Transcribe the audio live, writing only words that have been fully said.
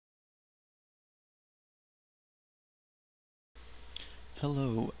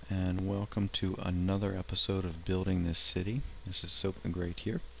Hello and welcome to another episode of Building This City. This is Soap the Great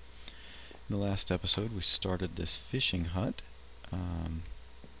here. In the last episode we started this fishing hut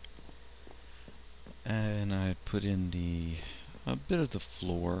and I put in a bit of the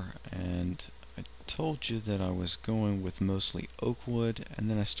floor, and I told you that I was going with mostly oak wood,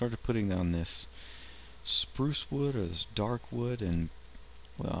 and then I started putting down this spruce wood or this dark wood, and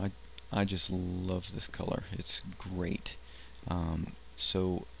well, I just love this color. It's great.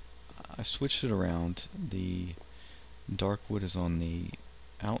 So I've switched it around. The dark wood is on the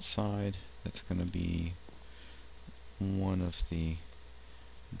outside. That's going to be one of the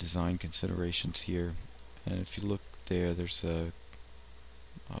design considerations here. And if you look there, there's a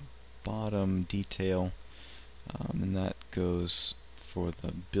bottom detail, and that goes for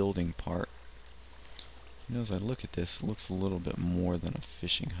the building part. You know, as I look at this, it looks a little bit more than a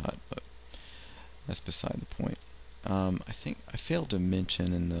fishing hut, but that's beside the point. I think I failed to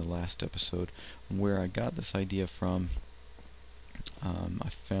mention in the last episode where I got this idea from. I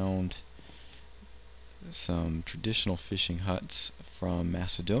found some traditional fishing huts from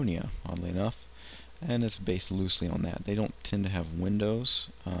Macedonia, oddly enough, and it's based loosely on that. They don't tend to have windows.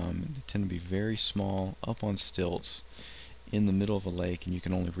 They tend to be very small, up on stilts, in the middle of a lake, and you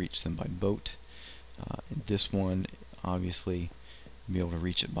can only reach them by boat. This one, obviously, you'll be able to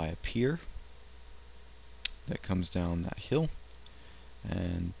reach it by a pier that comes down that hill.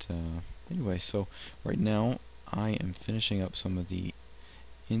 And anyway, so right now I am finishing up some of the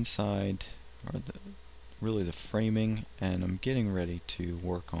inside, or really the framing, and I'm getting ready to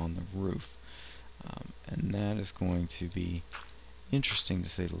work on the roof, and that is going to be interesting to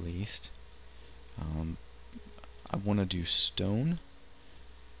say the least. I want to do stone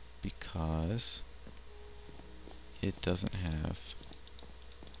because it doesn't have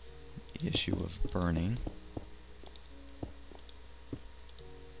the issue of burning.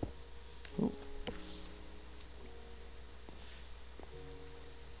 Oh.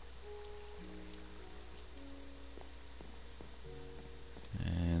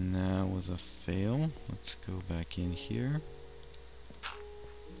 And that was a fail. Let's go back in here.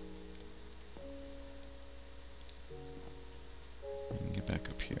 And get back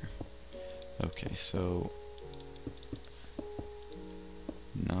up here. Okay, so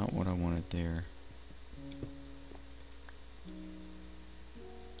not what I wanted there.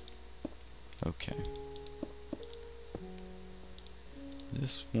 Okay.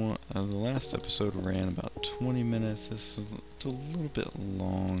 This one, the last episode ran about 20 minutes. It's a little bit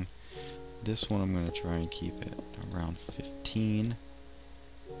long. This one I'm going to try and keep it around 15.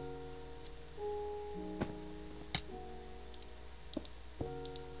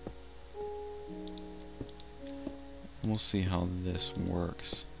 We'll see how this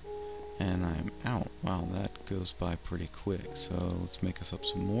works. And I'm out. Wow, that goes by pretty quick. So let's make us up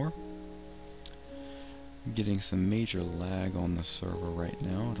some more. I'm getting some major lag on the server right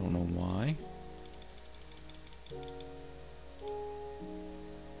now. I don't know why.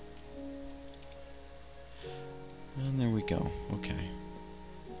 And there we go. Okay.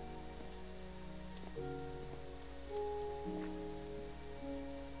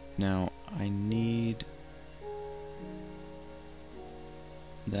 Now I need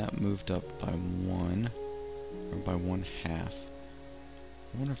that moved up by 1, or by 1/2.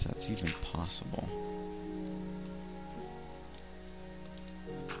 I wonder if that's even possible.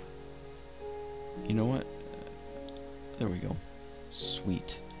 You know what? There we go.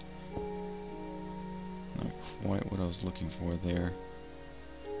 Sweet. Not quite what I was looking for there.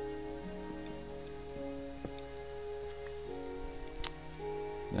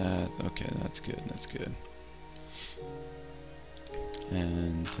 Okay, that's good, that's good.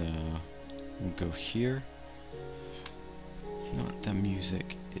 And we'll go here. You know what? That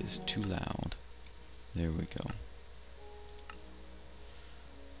music is too loud. There we go.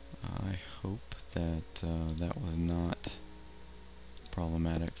 I hope that that was not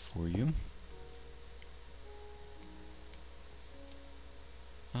problematic for you.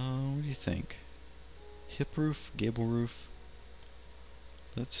 What do you think? Hip roof, gable roof?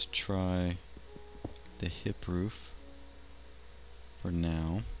 Let's try the hip roof for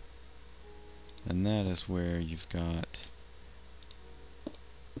now. And that is where you've got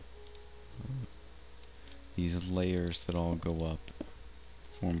these layers that all go up,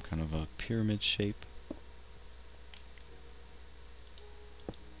 form kind of a pyramid shape.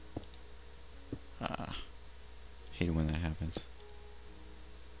 Hate it when that happens.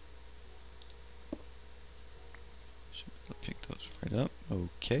 Should be able to pick those right up.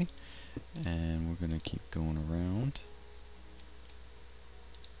 Okay. And we're going to keep going around.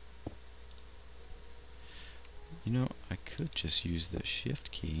 You know, I could just use the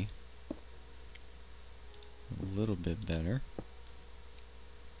shift key a little bit better.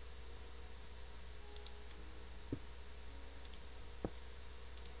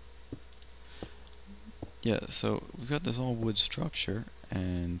 Yeah, so we've got this all wood structure,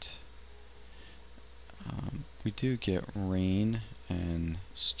 and we do get rain and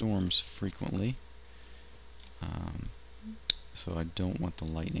storms frequently. So I don't want the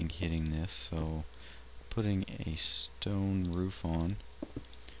lightning hitting this, so putting a stone roof on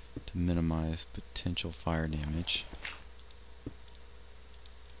to minimize potential fire damage.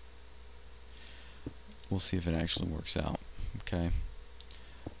 We'll see if it actually works out. Okay,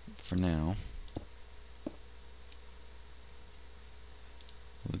 for now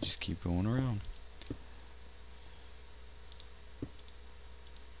we'll just keep going around.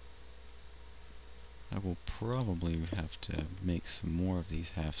 I will probably have to make some more of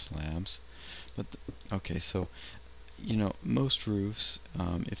these half slabs, but okay, so you know, most roofs,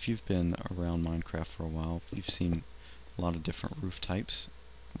 if you've been around Minecraft for a while, you've seen a lot of different roof types.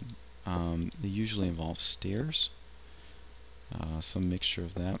 They usually involve stairs, some mixture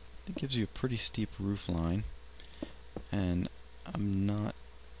of that. It gives you a pretty steep roof line, and I'm not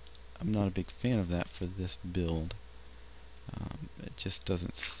a big fan of that for this build. It just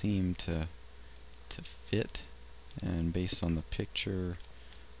doesn't seem to fit, and based on the picture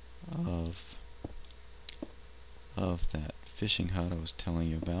of that fishing hut I was telling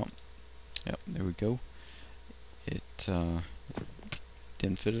you about, yep, there we go, it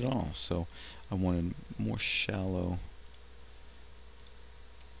didn't fit at all. So I wanted more shallow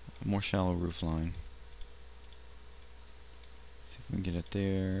roof line. See if we can get it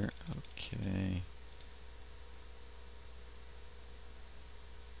there. Okay,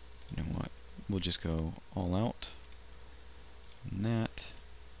 you know what, we'll just go all out on that,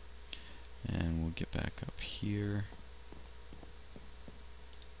 and we'll get back up here.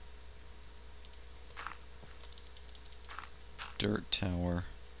 Dirt tower.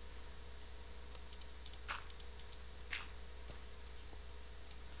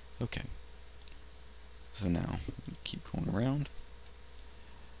 Okay, so now we keep going around.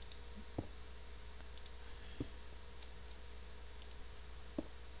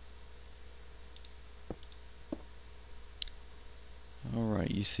 Alright,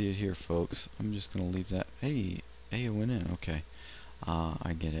 you see it here, folks. I'm just going to leave that. Hey, it went in. Okay.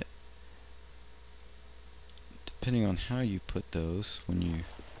 I get it. Depending on how you put those, when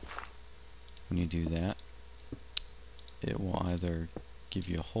you do that, it will either give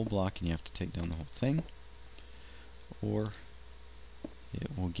you a whole block and you have to take down the whole thing, or it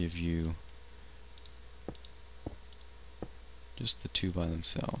will give you just the two by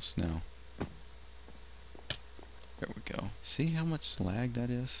themselves. Now, there we go. See how much lag that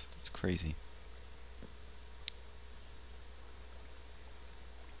is? It's crazy.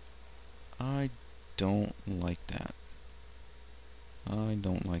 I don't like that. I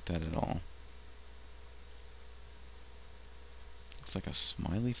don't like that at all. Looks like a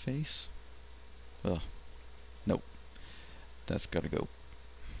smiley face. Ugh. Nope. That's gotta go.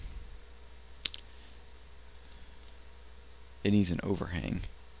 It needs an overhang.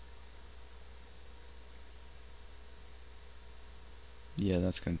 Yeah,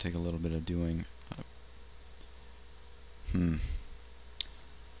 that's gonna take a little bit of doing.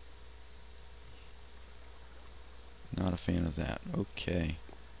 Not a fan of that. Okay.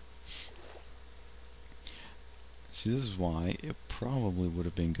 See, this is why it probably would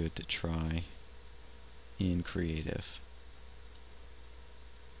have been good to try in creative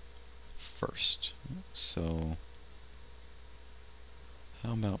first. So,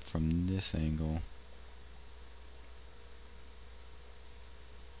 how about from this angle?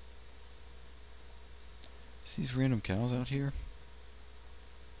 See these random cows out here?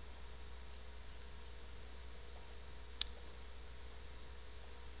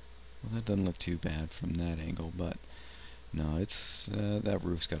 Well, that doesn't look too bad from that angle, but no, it's that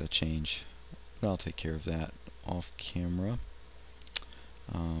roof's got to change. But I'll take care of that off camera.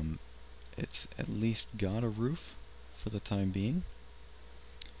 It's at least got a roof for the time being.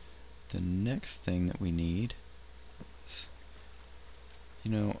 The next thing that we need is, you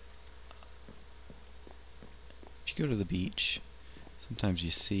know, if you go to the beach, sometimes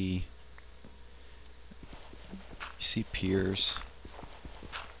you see piers.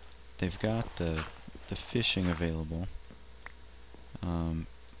 They've got the fishing available,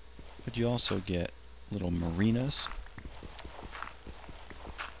 but you also get little marinas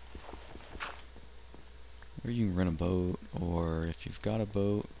where you can rent a boat, or if you've got a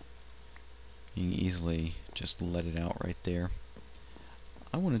boat, you can easily just let it out right there.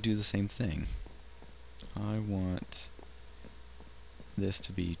 I want to do the same thing. I want this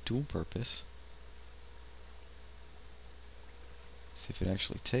to be dual purpose. See if it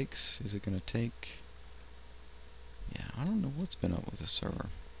actually takes. Is it going to take? Yeah, I don't know what's been up with the server.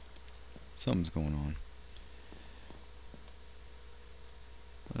 Something's going on.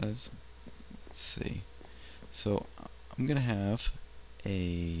 Let's see. So I'm going to have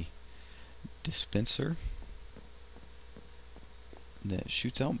a dispenser that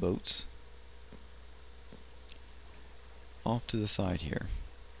shoots out boats off to the side here.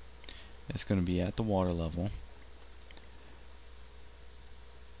 It's going to be at the water level.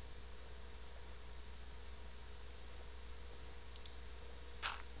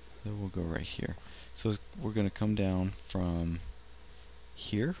 So we'll go right here. So we're going to come down from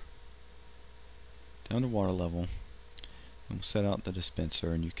here down to water level, and we'll set out the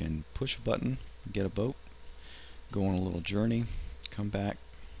dispenser, and you can push a button, get a boat, go on a little journey, come back,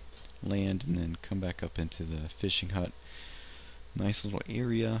 land, and then come back up into the fishing hut. Nice little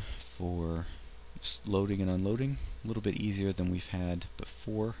area for just loading and unloading, a little bit easier than we've had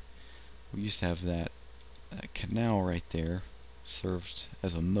before. We used to have that canal right there, served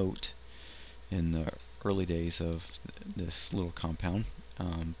as a moat in the early days of this little compound,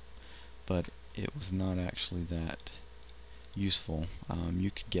 but it was not actually that useful.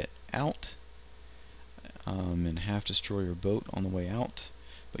 You could get out and half destroy your boat on the way out,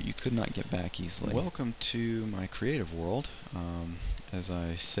 but you could not get back easily. Welcome to my creative world. As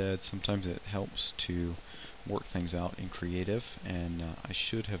I said, sometimes it helps to work things out in creative, and I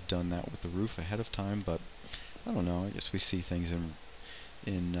should have done that with the roof ahead of time, but I don't know. I guess we see things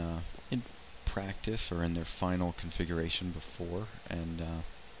in practice or in their final configuration before, and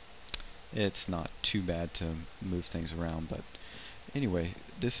it's not too bad to move things around. But anyway,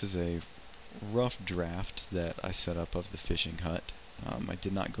 this is a rough draft that I set up of the fishing hut. I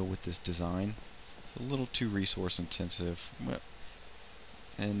did not go with this design. It's a little too resource intensive,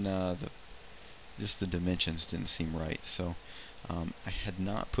 and just the dimensions didn't seem right. So I had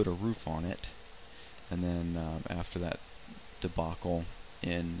not put a roof on it, and then after that debacle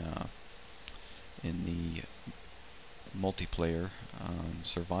in the multiplayer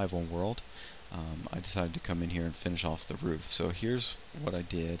survival world, I decided to come in here and finish off the roof. So here's what I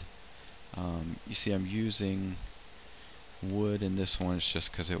did. You see I'm using wood in this one. It's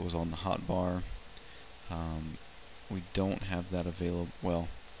just because it was on the hotbar. We don't have that available. Well,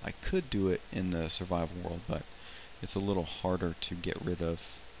 I could do it in the survival world, but it's a little harder to get rid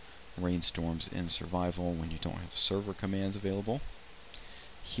of rainstorms in survival when you don't have server commands available.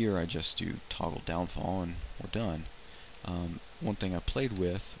 Here I just do toggle downfall and we're done. One thing I played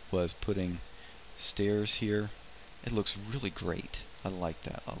with was putting stairs here. It looks really great. I like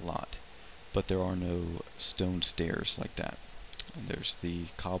that a lot. But there are no stone stairs like that. There's the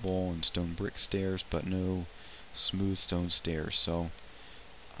cobble and stone brick stairs, but no smooth stone stairs. So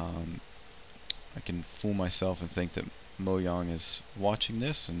I can fool myself and think that Mojang is watching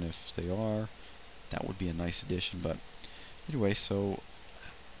this, and if they are, that would be a nice addition. But anyway, so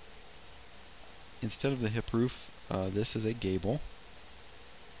instead of the hip roof, this is a gable.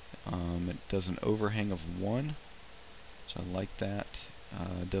 It does an overhang of 1, which I like that.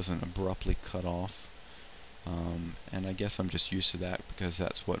 It doesn't abruptly cut off, and I guess I'm just used to that because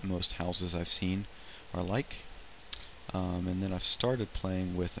that's what most houses I've seen are like. And then I've started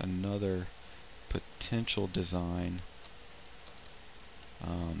playing with another potential design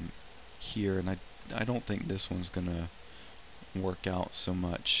here, and I don't think this one's gonna work out so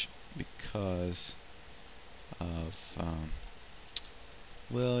much because of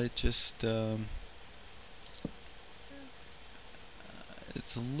well, it just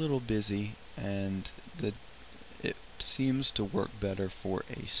it's a little busy, and it seems to work better for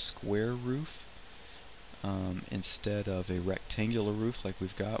a square roof instead of a rectangular roof like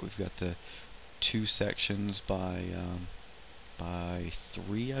we've got. We've got the 2 sections by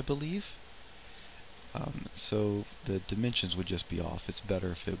 3, I believe. So the dimensions would just be off. It's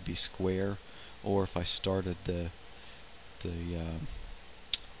better if it would be square, or if I started the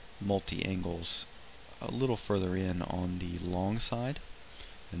multi-angles a little further in on the long side,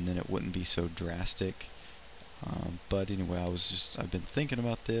 and then it wouldn't be so drastic. But anyway, I've been thinking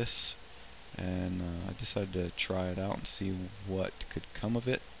about this, and I decided to try it out and see what could come of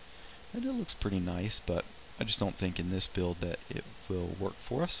it. And it looks pretty nice, but I just don't think in this build that it will work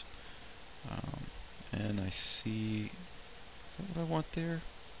for us. And I see, is that what I want there?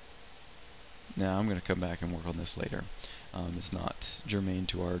 Now I'm going to come back and work on this later. It's not germane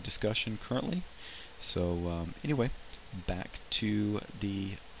to our discussion currently. So anyway, back to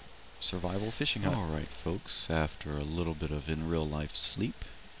the survival fishing hut. Alright folks, after a little bit of in real life sleep,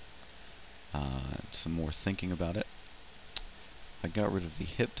 some more thinking about it, I got rid of the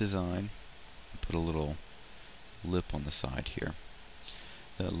hip design and put a little lip on the side here.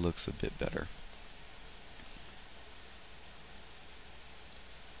 That looks a bit better.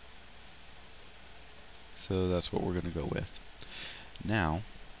 So that's what we're going to go with. Now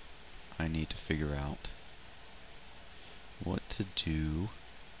I need to figure out what to do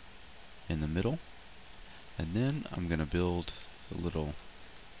in the middle, and then I'm going to build the little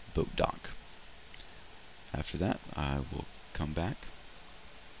boat dock. After that, I will come back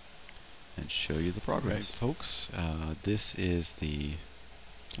and show you the progress. Right, folks, this is the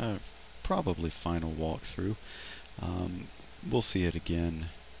probably final walkthrough. We'll see it again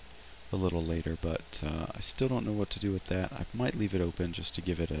a little later, but I still don't know what to do with that. I might leave it open just to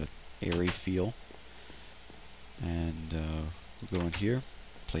give it a airy feel. And we'll go in here,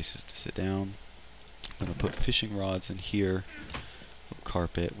 places to sit down. I'm going to put fishing rods in here, a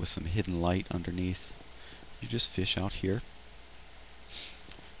carpet with some hidden light underneath. You just fish out here.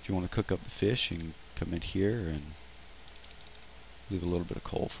 If you want to cook up the fish, you can come in here and leave a little bit of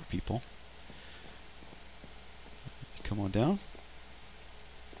coal for people. Come on down,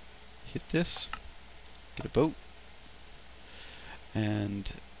 hit this, get a boat,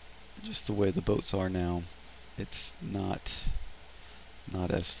 and just the way the boats are now, it's not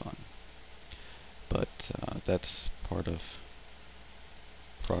as fun. But that's part of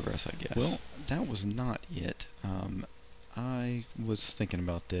progress, I guess. Well, that was not it. I was thinking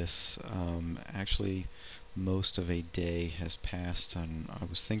about this. Actually, most of a day has passed, and I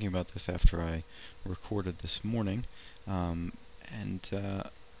was thinking about this after I recorded this morning.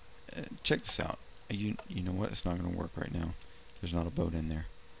 Check this out. You know what? It's not going to work right now. There's not a boat in there.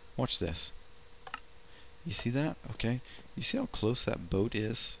 Watch this. You see that? Okay. You see how close that boat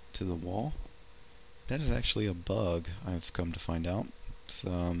is to the wall? That is actually a bug, I've come to find out. It's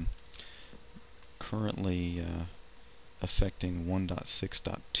currently affecting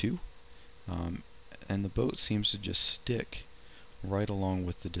 1.6.2, and the boat seems to just stick right along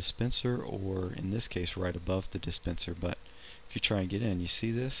with the dispenser, or in this case right above the dispenser. But if you try and get in, you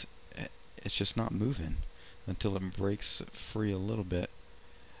see this? It's just not moving until it breaks free a little bit.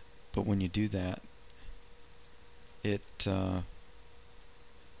 But when you do that, it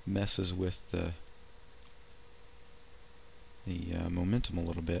messes with the momentum a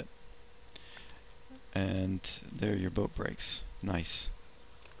little bit, and there your boat breaks. Nice.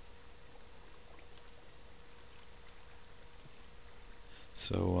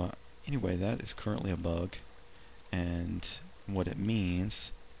 So anyway, that is currently a bug, and what it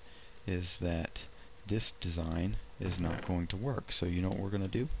means is that this design is not going to work. So you know what we're going to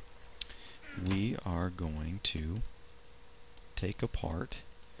do? We are going to take apart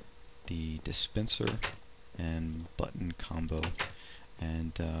the dispenser and button combo,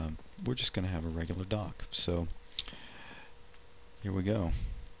 and we're just going to have a regular dock. So here we go.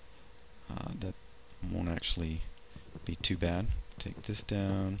 That won't actually be too bad. Take this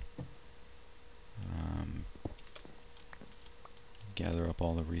down, gather up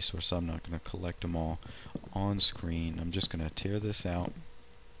all the resources. I'm not going to collect them all on screen. I'm just going to tear this out,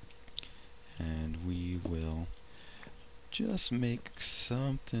 and we will just make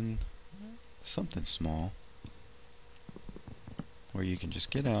something small where you can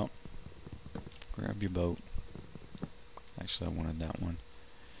just get out, grab your boat. Actually, I wanted that one.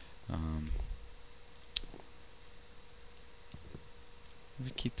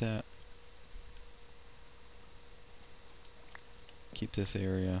 Maybe keep that. Keep this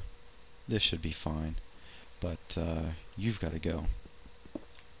area. This should be fine. But you've got to go.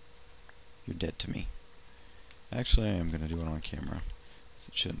 You're dead to me. Actually, I am going to do it on camera.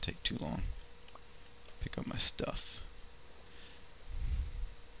 It shouldn't take too long. Pick up my stuff.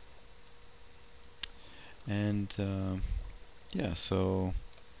 And yeah, so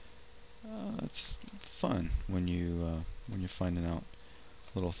it's fun when you're finding out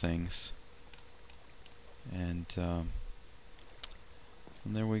little things. And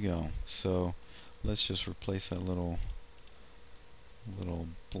there we go. So let's just replace that little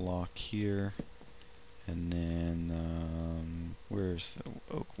block here, and then where's the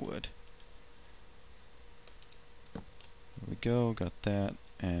oak wood? There we go, got that.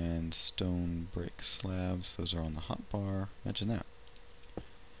 And stone brick slabs, those are on the hotbar. Imagine that.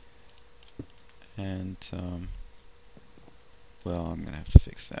 And well, I'm gonna have to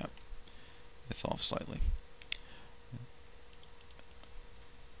fix that. It's off slightly.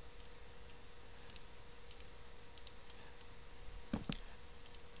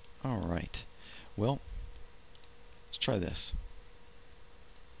 Alright, well, let's try this.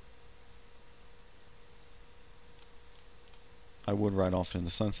 I would ride off into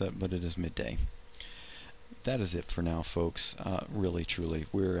the sunset, but it is midday. That is it for now, folks. Really, truly,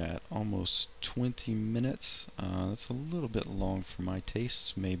 we're at almost 20 minutes. That's a little bit long for my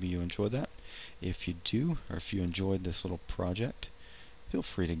tastes. Maybe you enjoy that. If you do, or if you enjoyed this little project, feel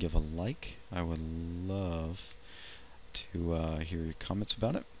free to give a like. I would love to hear your comments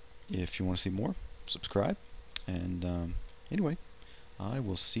about it. If you want to see more, subscribe. And anyway, I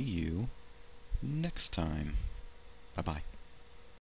will see you next time. Bye-bye.